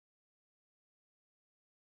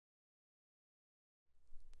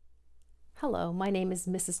Hello, my name is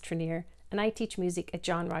Mrs. Trenier, and I teach music at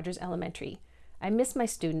John Rogers Elementary. I miss my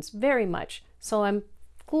students very much, so I'm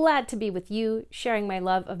glad to be with you, sharing my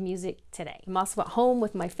love of music today. I'm also at home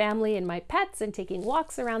with my family and my pets and taking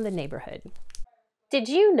walks around the neighborhood. Did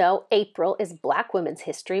you know April is Black Women's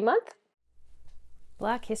History Month?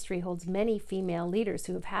 Black history holds many female leaders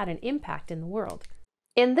who have had an impact in the world.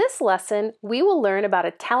 In this lesson, we will learn about a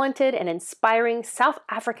talented and inspiring South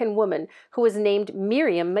African woman who was named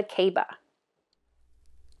Miriam Makeba.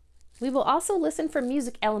 We will also listen for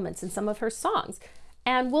music elements in some of her songs,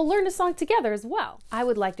 and we'll learn a song together as well. I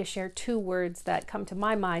would like to share two words that come to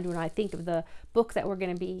my mind when I think of the book that we're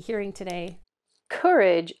going to be hearing today.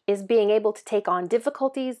 Courage is being able to take on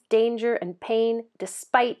difficulties, danger, and pain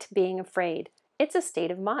despite being afraid. It's a state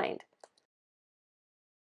of mind.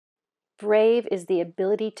 Brave is the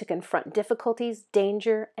ability to confront difficulties,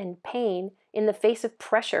 danger, and pain in the face of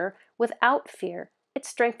pressure without fear. It's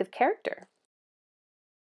strength of character.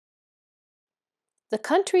 The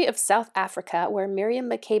country of South Africa, where Miriam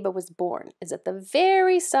Makeba was born, is at the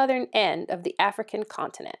very southern end of the African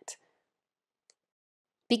continent.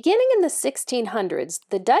 Beginning in the 1600s,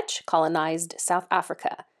 the Dutch colonized South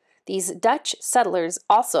Africa. These Dutch settlers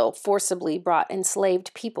also forcibly brought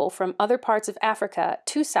enslaved people from other parts of Africa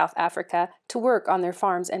to South Africa to work on their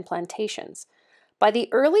farms and plantations. By the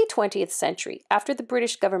early 20th century, after the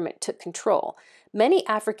British government took control, many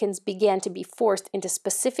Africans began to be forced into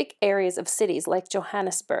specific areas of cities like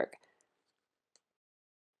Johannesburg.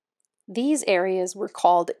 These areas were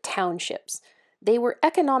called townships. They were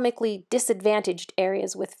economically disadvantaged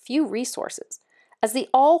areas with few resources. As the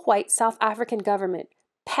all-white South African government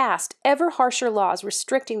passed ever harsher laws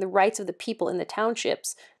restricting the rights of the people in the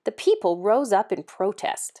townships, the people rose up in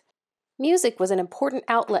protest. Music was an important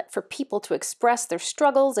outlet for people to express their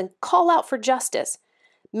struggles and call out for justice.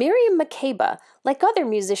 Miriam Makeba, like other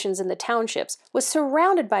musicians in the townships, was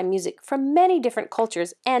surrounded by music from many different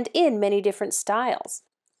cultures and in many different styles.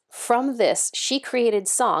 From this, she created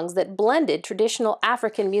songs that blended traditional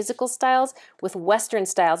African musical styles with Western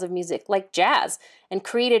styles of music like jazz, and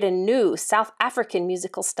created a new South African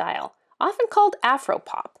musical style, often called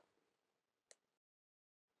Afropop.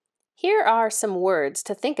 Here are some words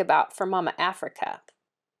to think about for Mama Africa.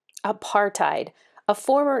 Apartheid, a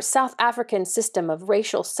former South African system of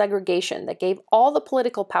racial segregation that gave all the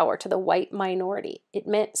political power to the white minority. It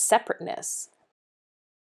meant separateness.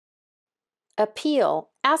 Appeal,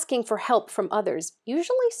 asking for help from others,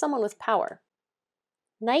 usually someone with power.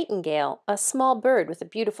 Nightingale, a small bird with a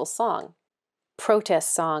beautiful song.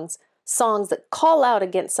 Protest songs, songs that call out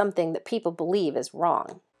against something that people believe is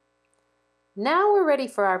wrong. Now we're ready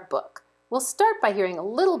for our book. We'll start by hearing a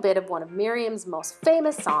little bit of one of Miriam's most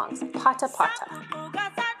famous songs, Pata Pata.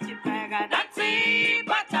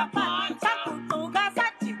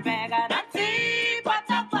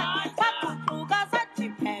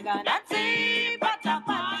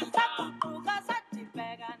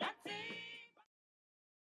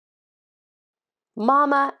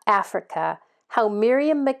 Mama Africa, How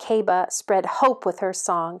Miriam Makeba Spread Hope with Her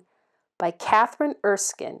Song, by Catherine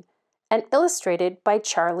Erskine, and illustrated by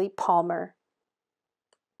Charlie Palmer.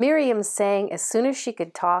 Miriam sang as soon as she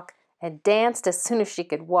could talk and danced as soon as she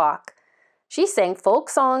could walk. She sang folk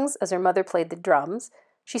songs as her mother played the drums.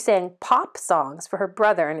 She sang pop songs for her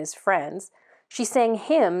brother and his friends. She sang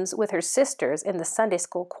hymns with her sisters in the Sunday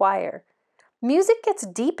school choir. Music gets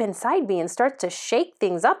deep inside me and starts to shake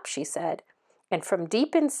things up, she said. And from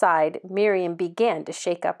deep inside, Miriam began to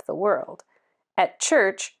shake up the world. At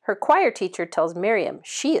church, her choir teacher tells Miriam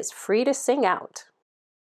she is free to sing out.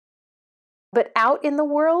 But out in the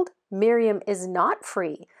world, Miriam is not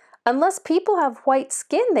free. Unless people have white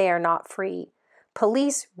skin, they are not free.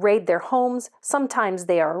 Police raid their homes, sometimes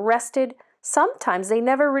they are arrested, sometimes they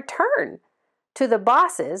never return. To the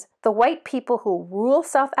bosses, the white people who rule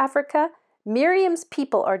South Africa, Miriam's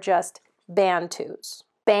people are just Bantus.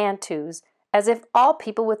 Bantus, as if all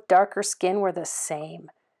people with darker skin were the same.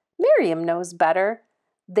 Miriam knows better.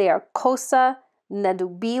 They are Xhosa,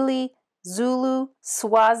 Ndebele, Zulu,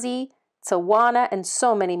 Swazi, Tswana, and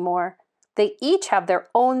so many more. They each have their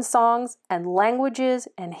own songs and languages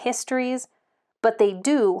and histories, but they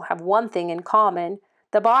do have one thing in common.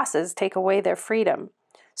 The bosses take away their freedom.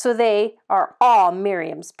 So they are all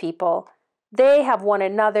Miriam's people. They have one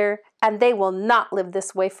another, and they will not live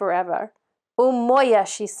this way forever. Umoya,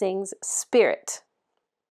 she sings, spirit.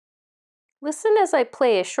 Listen as I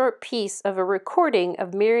play a short piece of a recording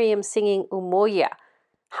of Miriam singing Umoya.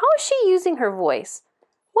 How is she using her voice?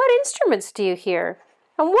 What instruments do you hear?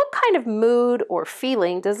 And what kind of mood or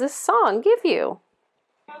feeling does this song give you?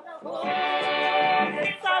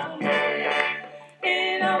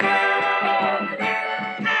 In a world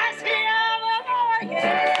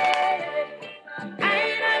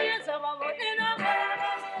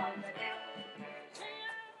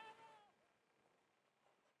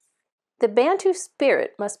The Bantu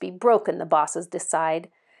spirit must be broken, the bosses decide.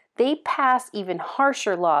 They pass even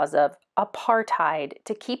harsher laws of apartheid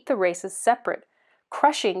to keep the races separate,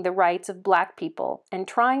 crushing the rights of black people and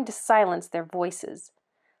trying to silence their voices.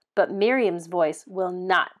 But Miriam's voice will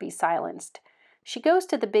not be silenced. She goes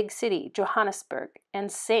to the big city, Johannesburg,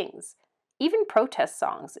 and sings, even protest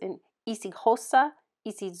songs in isiXhosa,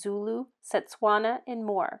 isiZulu, Setswana, and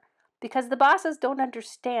more, because the bosses don't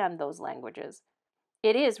understand those languages.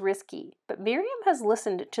 It is risky, but Miriam has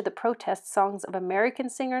listened to the protest songs of American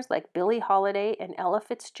singers like Billie Holiday and Ella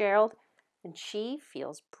Fitzgerald, and she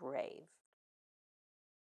feels brave.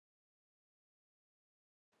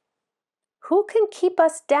 Who can keep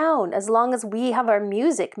us down as long as we have our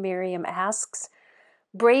music? Miriam asks.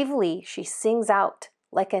 Bravely, she sings out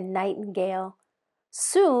like a nightingale.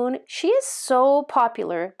 Soon, she is so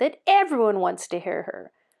popular that everyone wants to hear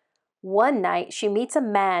her. One night, she meets a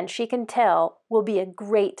man she can tell will be a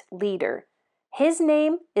great leader. His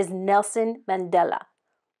name is Nelson Mandela.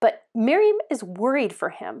 But Miriam is worried for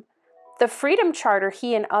him. The Freedom Charter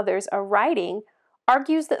he and others are writing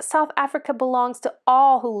argues that South Africa belongs to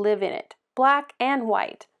all who live in it, black and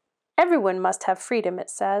white. Everyone must have freedom, it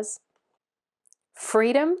says.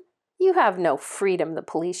 Freedom? You have no freedom, the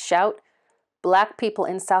police shout. Black people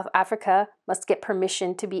in South Africa must get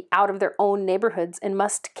permission to be out of their own neighborhoods and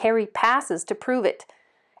must carry passes to prove it.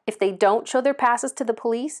 If they don't show their passes to the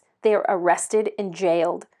police, they are arrested and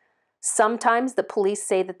jailed. Sometimes the police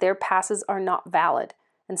say that their passes are not valid,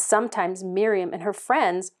 and sometimes Miriam and her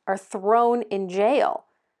friends are thrown in jail.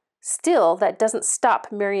 Still, that doesn't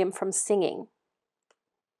stop Miriam from singing.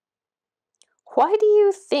 Why do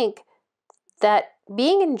you think that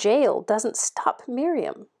being in jail doesn't stop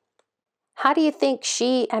Miriam? How do you think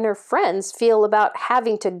she and her friends feel about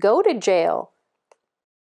having to go to jail?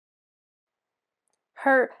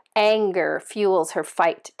 Her anger fuels her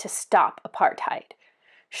fight to stop apartheid.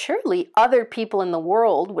 Surely other people in the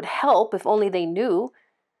world would help if only they knew.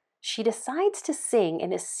 She decides to sing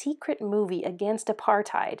in a secret movie against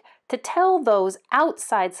apartheid to tell those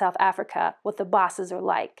outside South Africa what the bosses are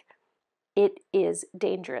like. It is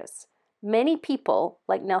dangerous. Many people,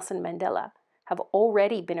 like Nelson Mandela, have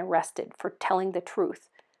already been arrested for telling the truth.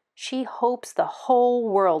 She hopes the whole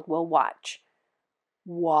world will watch.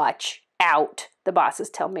 Watch out, the bosses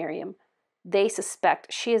tell Miriam. They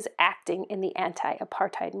suspect she is acting in the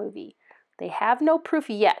anti-apartheid movie. They have no proof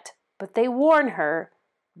yet, but they warn her,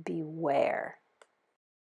 beware.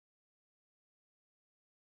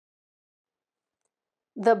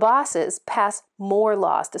 The bosses pass more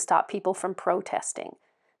laws to stop people from protesting.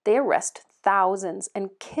 They arrest thousands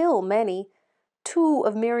and kill many. 2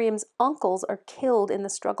 of Miriam's uncles are killed in the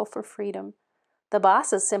struggle for freedom. The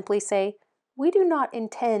bosses simply say, "We do not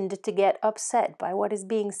intend to get upset by what is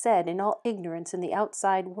being said in all ignorance in the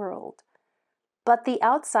outside world." But the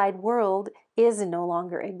outside world is no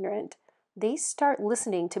longer ignorant. They start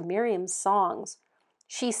listening to Miriam's songs.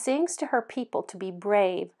 She sings to her people to be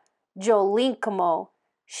brave, Jolinkomo.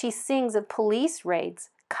 She sings of police raids,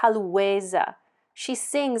 Kaluweza. She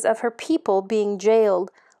sings of her people being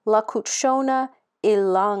jailed, Lakutshona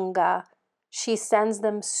Ilanga. She sends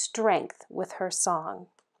them strength with her song.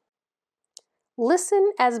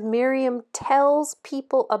 Listen as Miriam tells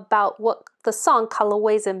people about what the song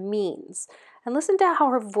Kaluweza means, and listen to how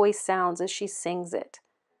her voice sounds as she sings it.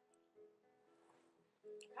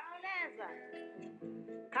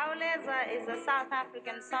 Kauleza is a South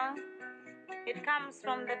African song. It comes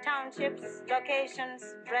from the townships,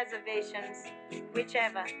 locations, reservations,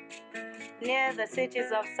 whichever, near the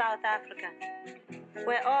cities of South Africa,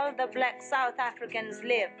 where all the black South Africans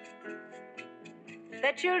live.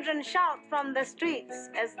 The children shout from the streets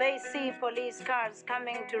as they see police cars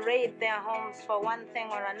coming to raid their homes for one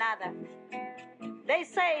thing or another. They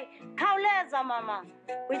say, "Kauleza, mama,"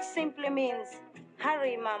 which simply means,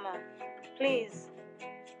 "Hurry, mama, please.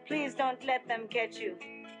 Please don't let them catch you."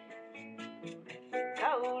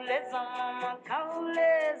 Kauleza mama,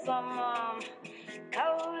 kauleza mama,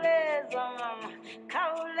 kauleza mama,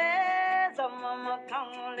 kauleza mama,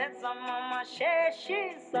 kauleza mama,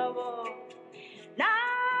 sheshi sabo.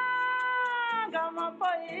 Naga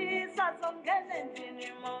mapoisa zongene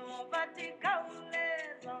ndini mama, bati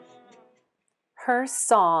kauleza mama. Her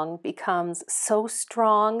song becomes so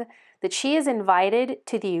strong that she is invited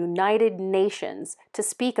to the United Nations to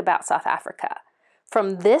speak about South Africa.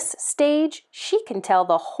 From this stage, she can tell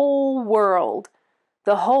the whole world.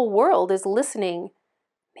 The whole world is listening.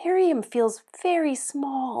 Miriam feels very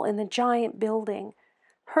small in the giant building.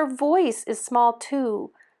 Her voice is small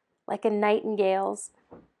too, like a nightingale's.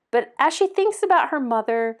 But as she thinks about her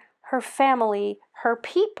mother, her family, her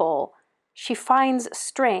people, she finds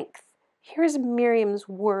strength. Here's Miriam's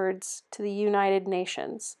words to the United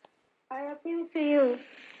Nations. I appeal to you,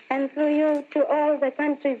 and through you to all the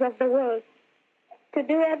countries of the world, to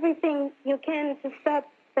do everything you can to stop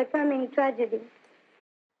the coming tragedy.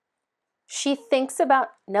 She thinks about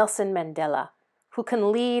Nelson Mandela, who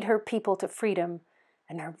can lead her people to freedom,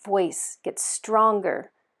 and her voice gets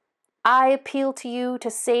stronger. I appeal to you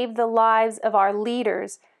to save the lives of our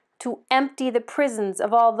leaders, to empty the prisons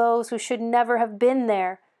of all those who should never have been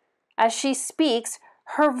there. As she speaks,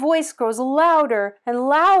 her voice grows louder and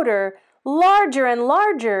louder, larger and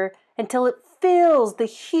larger, until it fills the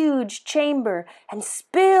huge chamber and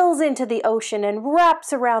spills into the ocean and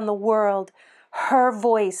wraps around the world. Her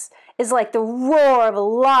voice is like the roar of a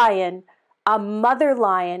lion, a mother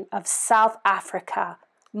lion of South Africa,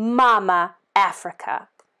 Mama Africa.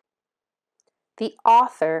 The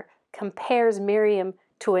author compares Miriam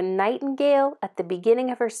to a nightingale at the beginning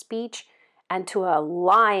of her speech and to a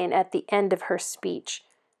lion at the end of her speech.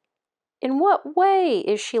 In what way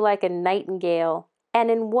is she like a nightingale?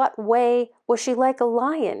 And in what way was she like a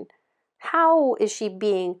lion? How is she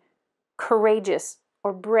being courageous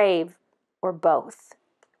or brave or both?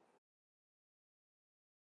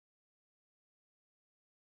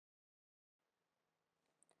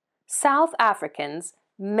 South Africans,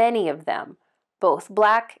 many of them, both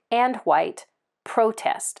black and white,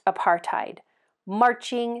 protest apartheid,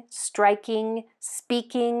 marching, striking,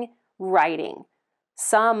 speaking, writing.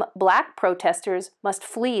 Some black protesters must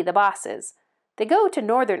flee the bosses. They go to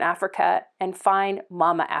Northern Africa and find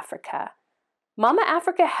Mama Africa. Mama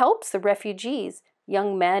Africa helps the refugees,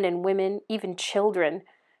 young men and women, even children.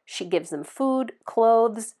 She gives them food,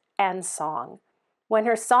 clothes, and song. When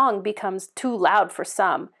her song becomes too loud for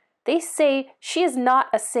some, they say she is not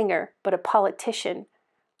a singer, but a politician.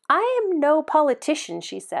 I am no politician,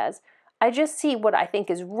 she says. I just see what I think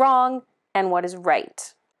is wrong and what is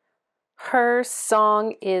right. Her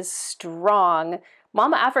song is strong.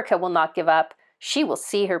 Mama Africa will not give up. She will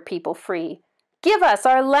see her people free. Give us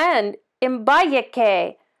our land,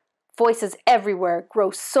 Mbayeke. Voices everywhere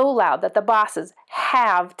grow so loud that the bosses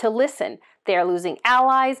have to listen. They are losing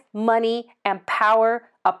allies, money, and power.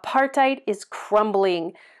 Apartheid is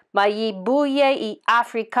crumbling. Mayibuye I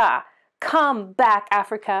Africa. Come back,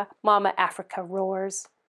 Africa, Mama Africa roars.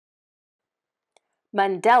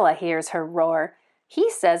 Mandela hears her roar. He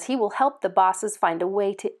says he will help the bosses find a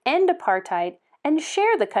way to end apartheid and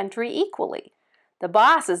share the country equally. The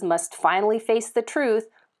bosses must finally face the truth.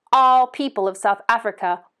 All people of South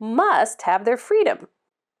Africa must have their freedom.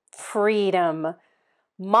 Freedom.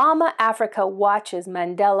 Mama Africa watches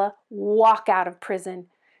Mandela walk out of prison.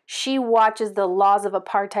 She watches the laws of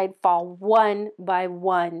apartheid fall one by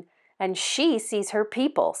one, and she sees her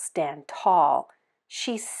people stand tall.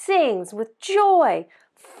 She sings with joy.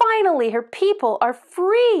 Finally, her people are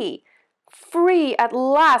free. Free at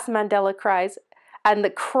last, Mandela cries, and the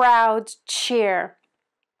crowds cheer.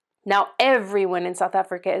 Now everyone in South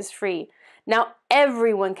Africa is free. Now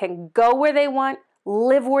everyone can go where they want,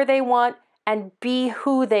 live where they want, and be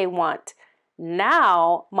who they want.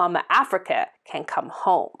 Now Mama Africa can come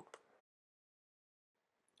home.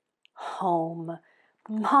 Home.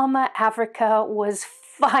 Mama Africa was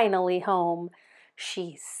finally home.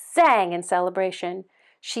 She sang in celebration.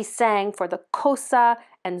 She sang for the Xhosa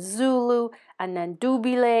and Zulu and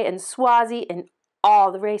Ndebele and Swazi and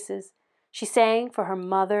all the races. She sang for her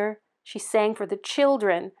mother. She sang for the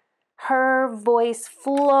children. Her voice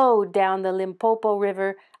flowed down the Limpopo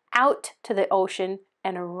River, out to the ocean,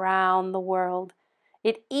 and around the world.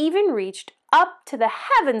 It even reached up to the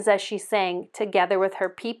heavens as she sang together with her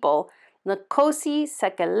people. Nkosi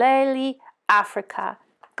Sikelel' Africa.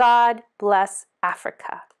 God bless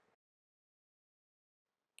Africa.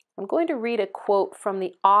 I'm going to read a quote from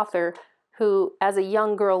the author who, as a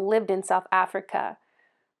young girl, lived in South Africa.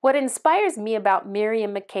 What inspires me about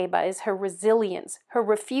Miriam Makeba is her resilience, her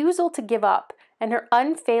refusal to give up, and her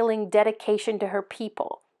unfailing dedication to her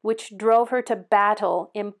people, which drove her to battle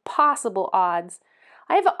impossible odds.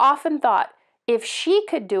 I have often thought, if she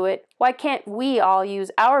could do it, why can't we all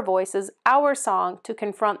use our voices, our song, to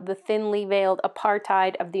confront the thinly veiled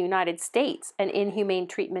apartheid of the United States and inhumane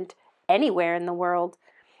treatment anywhere in the world?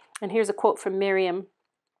 And here's a quote from Miriam.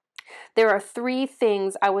 There are 3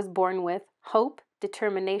 things I was born with: hope,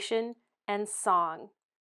 determination, and song.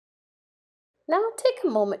 Now take a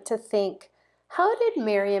moment to think, how did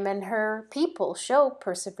Miriam and her people show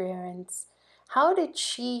perseverance? How did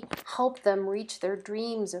she help them reach their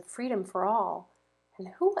dreams of freedom for all?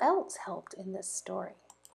 And who else helped in this story?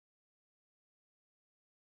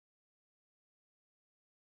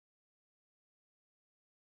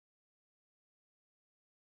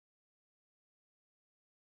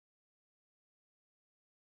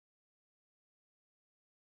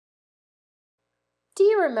 Do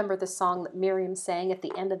you remember the song that Miriam sang at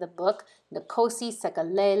the end of the book, Nkosi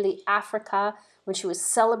Sikelel' Africa, when she was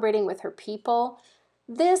celebrating with her people?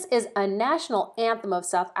 This is a national anthem of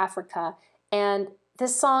South Africa, and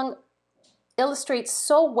this song illustrates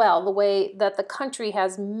so well the way that the country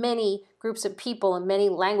has many groups of people and many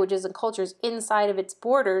languages and cultures inside of its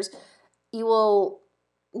borders. You will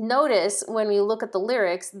notice when we look at the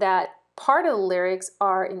lyrics that part of the lyrics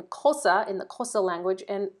are in Xhosa, in the Xhosa language,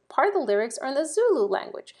 and part of the lyrics are in the Zulu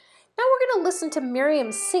language. Now we're going to listen to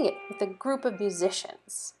Miriam sing it with a group of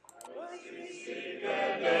musicians.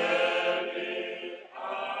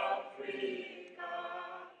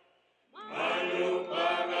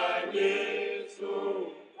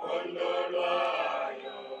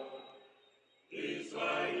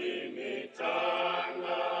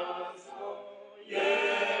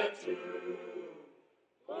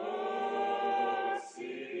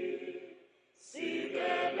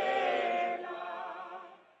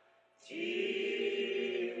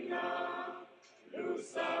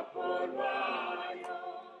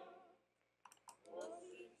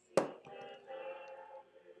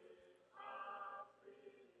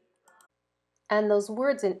 And those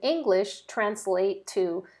words in English translate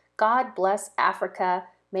to, God bless Africa,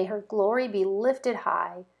 may her glory be lifted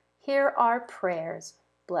high. Hear our prayers,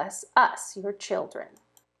 bless us, your children.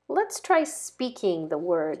 Let's try speaking the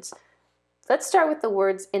words. Let's start with the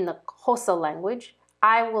words in the Xhosa language.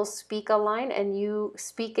 I will speak a line and you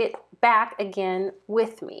speak it back again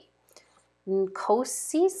with me.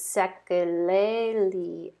 Nkosi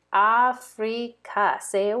Sikelel' Africa.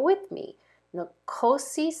 Say it with me.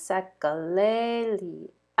 Nkosi Sikelel'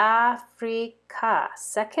 Africa.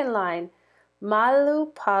 Second line.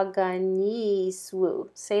 Malupaganiswu.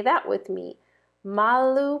 Say that with me.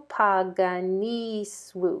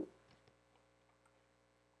 Malupaganiswu.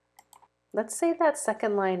 Let's say that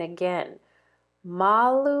second line again.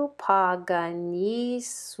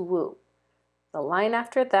 Malupaganiswu. The line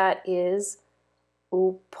after that is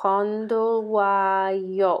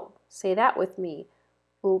Upandolwayo. Say that with me.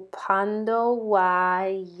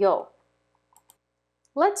 Upandolwayo.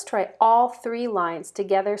 Let's try all three lines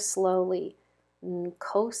together slowly.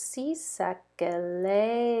 Nkosi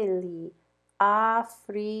Sikelel'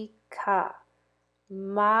 Africa.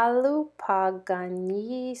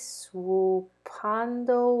 Malupaganiswu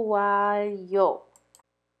Upandolwayo.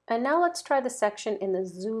 And now let's try the section in the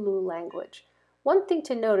Zulu language. One thing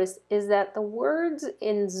to notice is that the words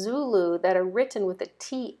in Zulu that are written with a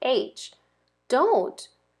TH don't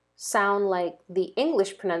sound like the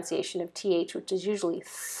English pronunciation of TH, which is usually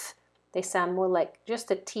th. They sound more like just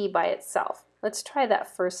a T by itself. Let's try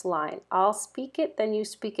that first line. I'll speak it, then you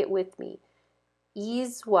speak it with me.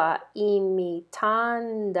 Izwa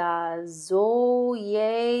imitanda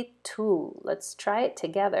zoyetu. Let's try it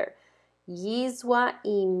together. Yizwa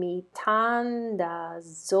imitanda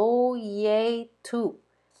zoyetu.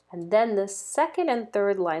 And then the second and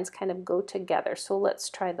third lines kind of go together. So let's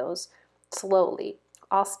try those slowly.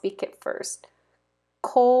 I'll speak it first.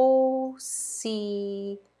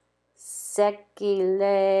 Nkosi Sikelel'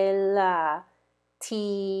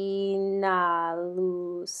 Tina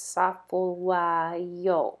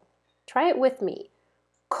Lusapolwayo. Try it with me.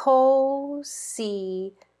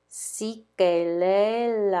 Nkosi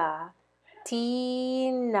Sikelel'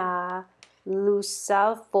 Tina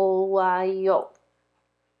Lusapolwayo.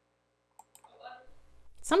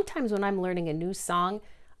 Sometimes when I'm learning a new song,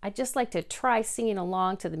 I just like to try singing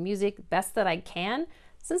along to the music best that I can.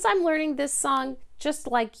 Since I'm learning this song just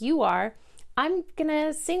like you are, I'm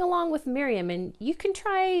gonna sing along with Miriam, and you can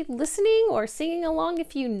try listening or singing along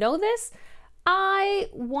if you know this. I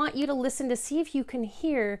want you to listen to see if you can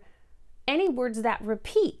hear any words that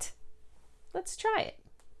repeat. Let's try it.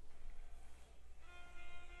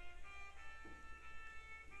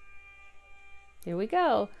 Here we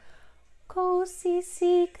go. Nkosi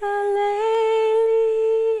Sikelel'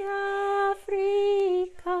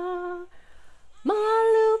 Africa.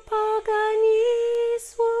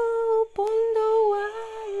 Malupaganiswu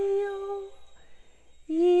Upandolwayo.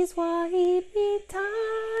 Izwa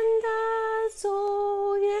imitanda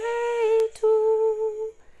zoyetu.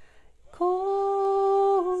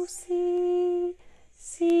 Nkosi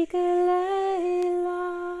Sikelel'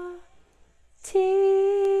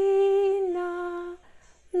 Tina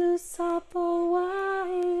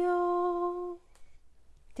Lusapolwayo.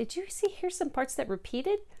 Did you hear some parts that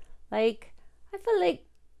repeated? Like, I feel like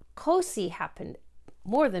Nkosi happened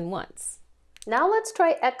more than once. Now let's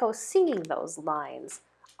try echo singing those lines.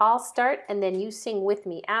 I'll start and then you sing with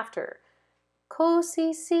me after.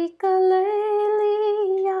 Nkosi Sikelel'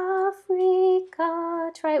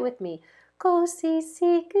 Africa. Try it with me. Nkosi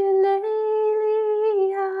Sikelel'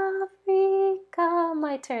 Africa.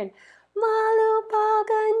 My turn.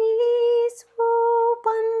 Malupaganis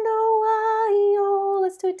Pandowayo.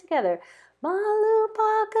 Let's do it together.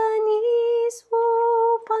 Malupaganis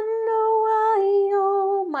Pandowayo.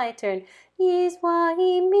 My turn.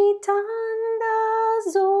 Yizwai mitanda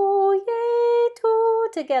zoye tu.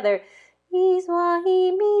 Together.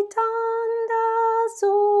 Yizwai mitanda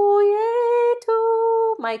zoye tu.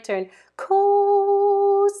 My turn.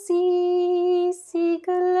 Kosi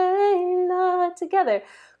sikalela. Together.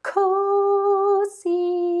 Kosi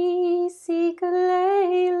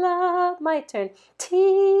sikalela. My turn.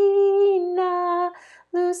 Tina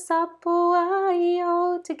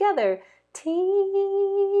lusapuayo. Together.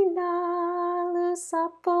 Tina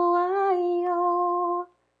lusapuayo.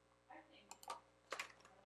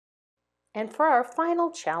 And for our final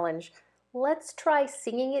challenge, let's try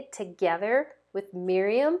singing it together with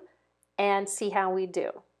Miriam and see how we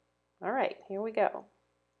do. All right, here we go.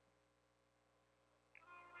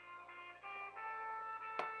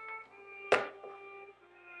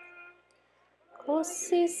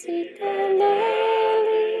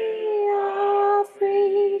 Kosisikeleli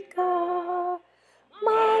Afrika,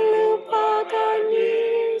 Malupagani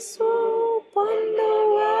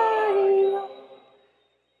Pandowayo,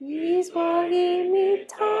 Yizwagi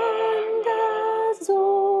mitanda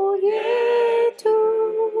zoyetu,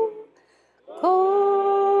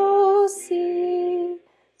 Kosi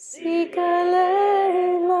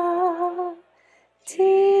sikalela,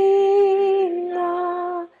 Tina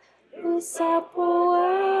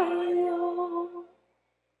usapuayo.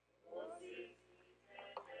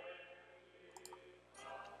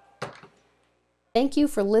 Thank you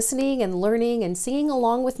for listening and learning and singing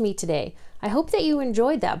along with me today. I hope that you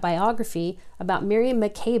enjoyed that biography about Miriam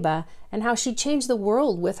Makeba and how she changed the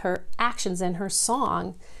world with her actions and her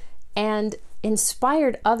song and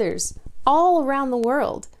inspired others all around the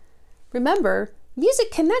world. Remember,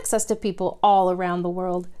 music connects us to people all around the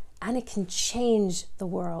world, and it can change the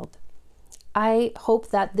world. I hope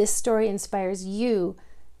that this story inspires you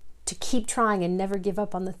to keep trying and never give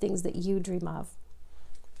up on the things that you dream of.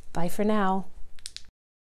 Bye for now.